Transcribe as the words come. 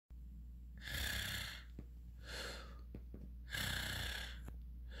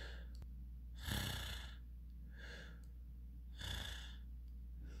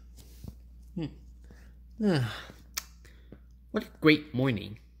What a great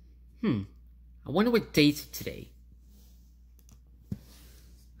morning. I wonder what day is it today.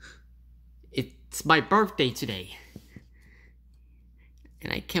 It's my birthday today.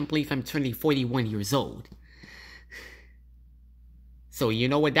 And I can't believe I'm turning 41 years old. So you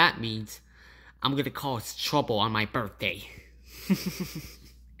know what that means? I'm gonna cause trouble on my birthday.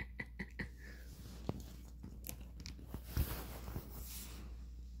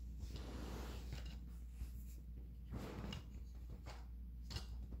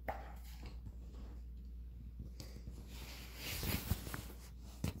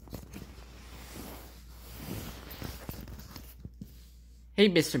 Hey,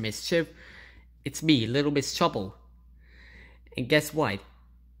 Mr. Mischief. It's me, Little Miss Trouble. And guess what?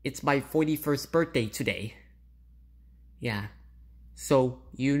 It's my 41st birthday today. Yeah. So,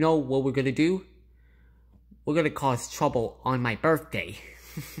 you know what we're gonna do? We're gonna cause trouble on my birthday.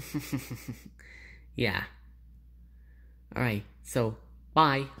 Yeah. Alright, so,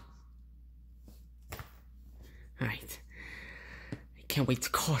 bye. Alright. I can't wait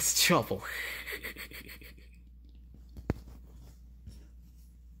to cause trouble.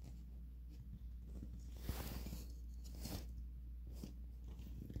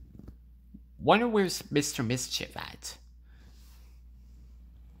 Wonder where's Mr. Mischief at?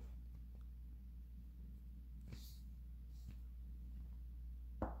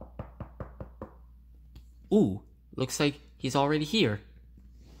 Ooh, looks like he's already here.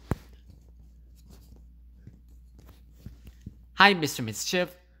 Hi, Mr.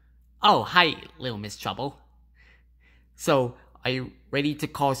 Mischief. Oh, hi, Little Miss Trouble. So, are you ready to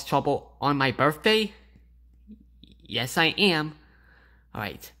cause trouble on my birthday? Yes, I am.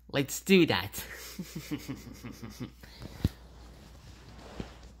 Alright, let's do that.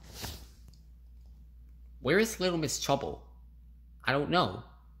 Where is Little Miss Trouble? I don't know.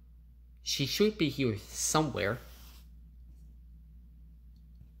 She should be here somewhere.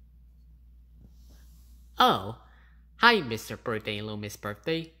 Oh, hi, Mr. Birthday and Little Miss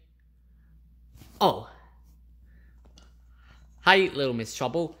Birthday. Oh. Hi, Little Miss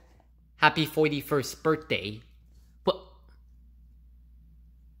Trouble. Happy 41st birthday. What?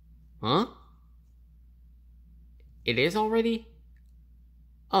 Huh? It is already?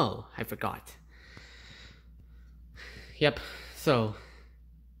 Oh, I forgot. Yep, so...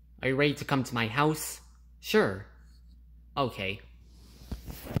 Are you ready to come to my house? Sure. Okay.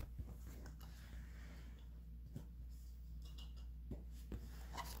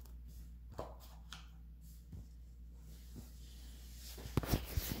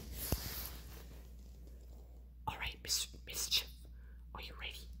 Alright, Mr. Mischief. Are you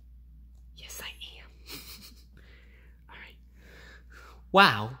ready? Yes, I am. Alright.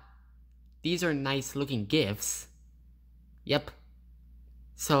 Wow. These are nice looking gifts. Yep.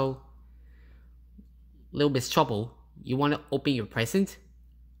 So, Little Miss Trouble, you want to open your present?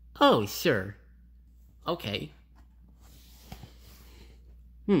 Oh, sure. Okay.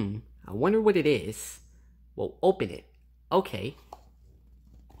 I wonder what it is. We'll open it. Okay.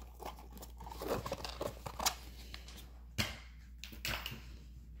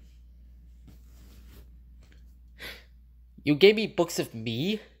 You gave me books of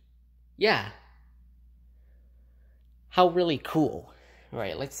me? Yeah. How really cool.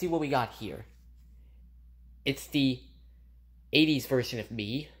 Alright, let's see what we got here. It's the 80s version of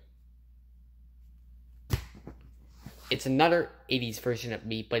me. It's another 80s version of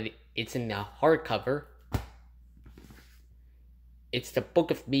me, but it's in a hardcover. It's the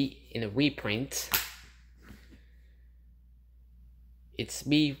book of me in a reprint. It's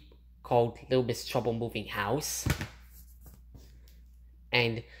me called Little Miss Trouble Moving House.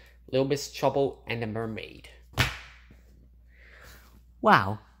 And Little Miss Trouble and the Mermaid.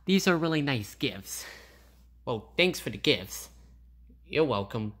 Wow, these are really nice gifts. Well, thanks for the gifts. You're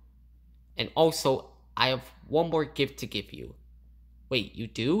welcome. And also, I have one more gift to give you. Wait, you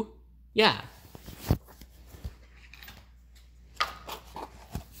do? Yeah.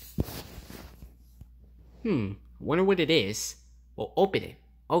 Wonder what it is. Well, open it.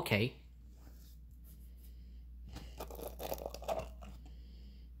 Okay.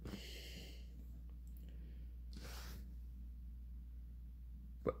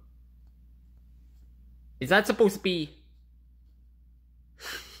 Is that supposed to be...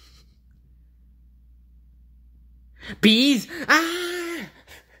 Bees? Ah!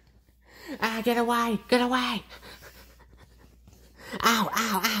 Ah, get away! Get away! Ow,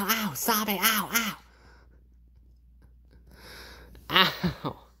 ow, ow, ow! Stop it! Ow, ow!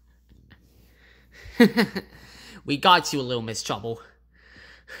 Ow! We got you, Little Miss Trouble.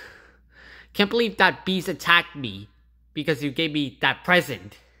 Can't believe that bees attacked me because you gave me that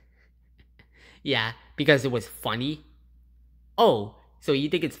present. Yeah, because it was funny. Oh, so you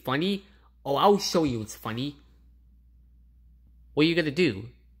think it's funny? Oh, I'll show you it's funny. What are you gonna do?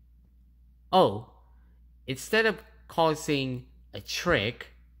 Oh, instead of causing a trick,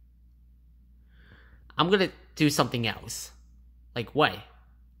 I'm gonna do something else. Like what?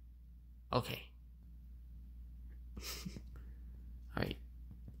 Okay. Alright.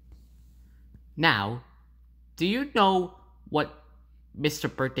 Now, do you know what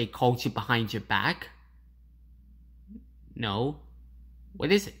Mr. Birthday called you behind your back? No.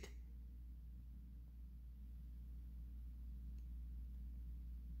 What is it?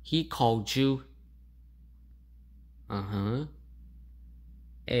 He called you...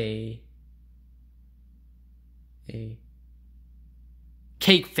 A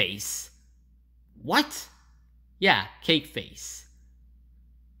cake face. What? Yeah, cake face.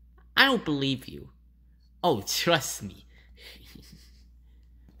 I don't believe you. Oh, trust me.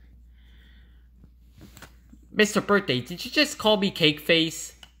 Mr. Birthday, did you just call me cake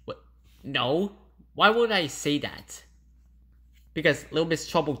face? What? No. Why would I say that? Because Little Miss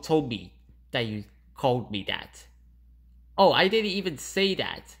Trouble told me that you called me that. Oh, I didn't even say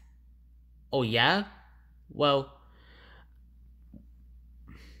that. Oh, yeah? Well...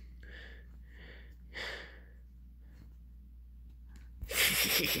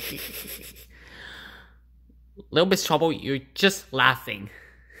 Little Miss Trouble, you're just laughing.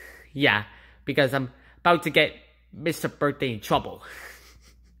 Yeah, because I'm about to get Mr. Birthday in trouble.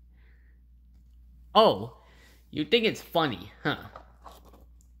 Oh, you think it's funny, huh?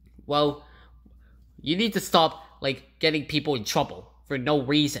 Well, you need to stop, like, getting people in trouble for no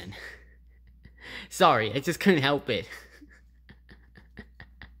reason. Sorry, I just couldn't help it.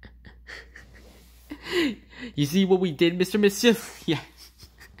 You see what we did, Mr. Mischief? Yeah.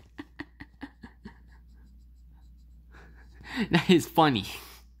 That is funny.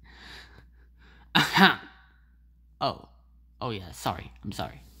 Oh. Oh yeah, sorry. I'm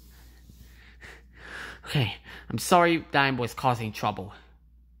sorry. Okay, I'm sorry that I was causing trouble.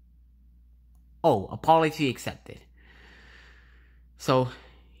 Oh, apology accepted. So,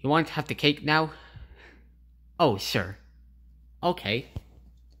 you want to have the cake now? Oh, sure. Okay.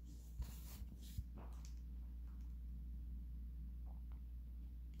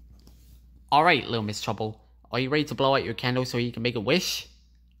 Alright, Little Miss Trouble. Are you ready to blow out your candle so you can make a wish?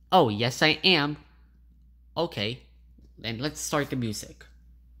 Oh, yes I am. Okay, then let's start the music.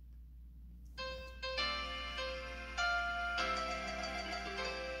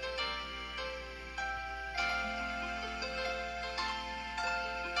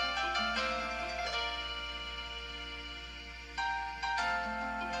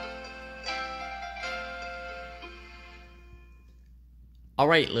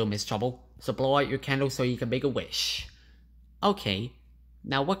 Alright, Little Miss Trouble. So blow out your candle so you can make a wish. Okay,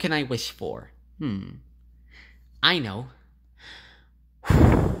 now what can I wish for? I know.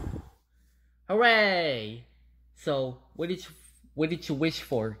 Hooray! So, what did you wish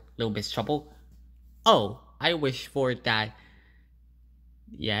for, Little Miss Trouble? Oh, I wish for that...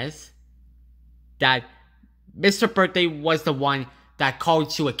 Yes? That Mr. Birthday was the one that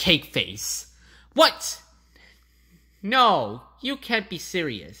called you a cake face. What? No, you can't be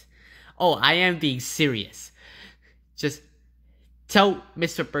serious. Oh, I am being serious. Just tell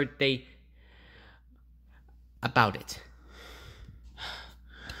Mr. Birthday about it.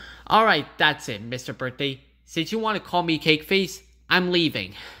 Alright, that's it, Mr. Birthday. Since you want to call me cake face, I'm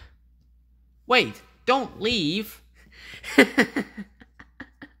leaving. Wait, don't leave.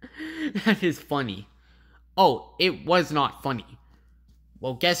 That is funny. Oh, it was not funny.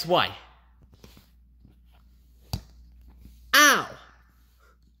 Well, guess what? Ow!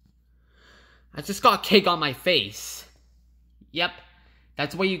 I just got cake on my face. Yep,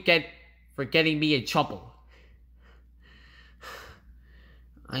 that's what you get for getting me in trouble.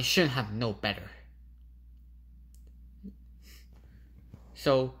 I should have known better.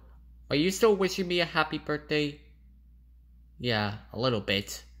 So, are you still wishing me a happy birthday? Yeah, a little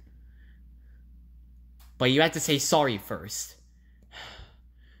bit. But you have to say sorry first.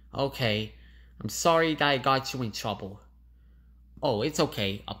 Okay, I'm sorry that I got you in trouble. Oh, it's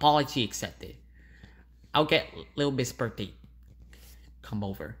okay. Apology accepted. I'll get Little Miss Birthday. Come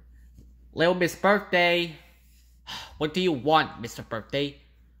over. Little Miss Birthday! What do you want, Mr. Birthday?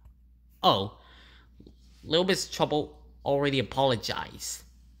 Oh, Little Miss Trouble already apologized.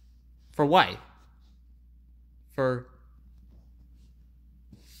 For what? For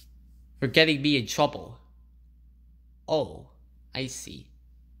getting me in trouble. Oh, I see.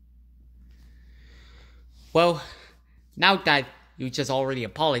 Well, now that you just already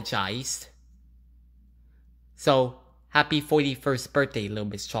apologized, so happy 41st birthday, Little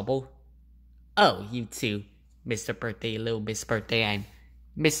Miss Trouble. Oh, you too, Mr. Birthday, Little Miss Birthday, and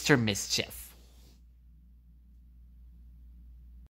Mr. Mischief.